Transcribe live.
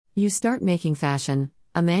You start making fashion,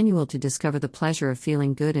 a manual to discover the pleasure of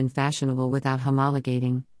feeling good and fashionable without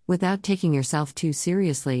homologating, without taking yourself too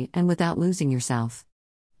seriously, and without losing yourself.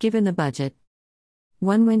 Given the budget.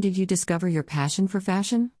 1. When did you discover your passion for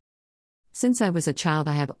fashion? Since I was a child,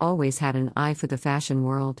 I have always had an eye for the fashion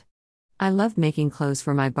world. I loved making clothes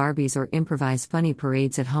for my Barbies or improvise funny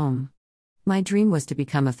parades at home. My dream was to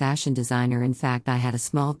become a fashion designer. In fact, I had a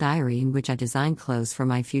small diary in which I designed clothes for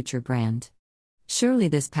my future brand. Surely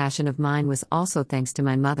this passion of mine was also thanks to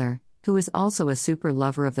my mother, who is also a super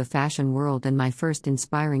lover of the fashion world and my first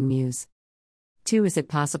inspiring muse. 2. Is it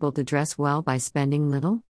possible to dress well by spending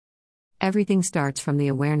little? Everything starts from the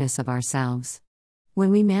awareness of ourselves.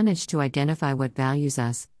 When we manage to identify what values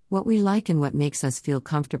us, what we like and what makes us feel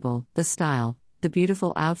comfortable, the style, the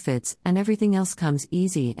beautiful outfits, and everything else comes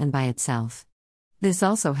easy and by itself. This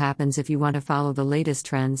also happens if you want to follow the latest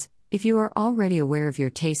trends. If you are already aware of your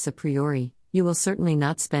tastes a priori, you will certainly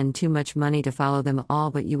not spend too much money to follow them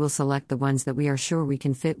all, but you will select the ones that we are sure we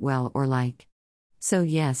can fit well or like. So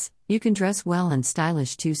yes, you can dress well and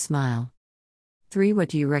stylish too. Smile. 3. What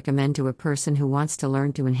do you recommend to a person who wants to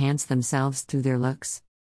learn to enhance themselves through their looks?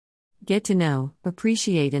 Get to know,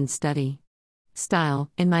 appreciate, and study.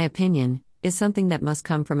 Style, in my opinion, is something that must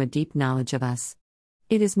come from a deep knowledge of us.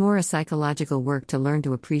 It is more a psychological work to learn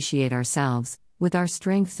to appreciate ourselves, with our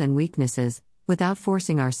strengths and weaknesses, without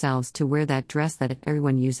forcing ourselves to wear that dress that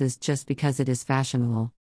everyone uses just because it is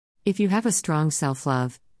fashionable. If you have a strong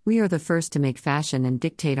self-love, we are the first to make fashion and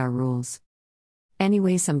dictate our rules.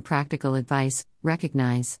 Anyway, some practical advice: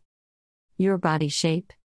 recognize your body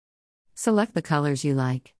shape. Select the colors you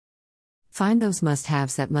like. Find those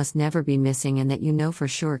must-haves that must never be missing and that you know for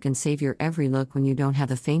sure can save your every look when you don't have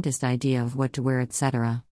the faintest idea of what to wear,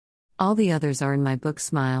 etc. All the others are in my book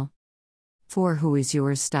Smile. 4. Who is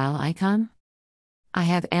your style icon? I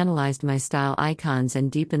have analyzed my style icons and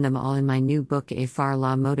deepened them all in my new book A Far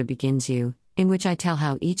La Moda Begins You, in which I tell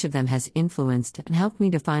how each of them has influenced and helped me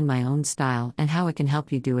define my own style and how it can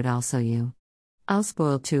help you do it also you. I'll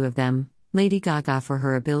spoil 2 of them: Lady Gaga for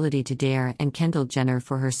her ability to dare and Kendall Jenner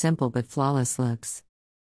for her simple but flawless looks.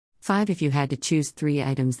 5. If you had to choose 3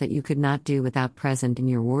 items that you could not do without present in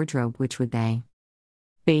your wardrobe, which would they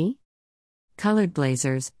be? Colored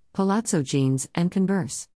blazers, palazzo jeans, and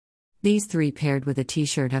Converse. These 3 paired with a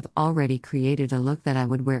t-shirt have already created a look that I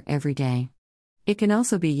would wear every day. It can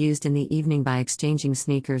also be used in the evening by exchanging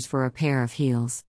sneakers for a pair of heels.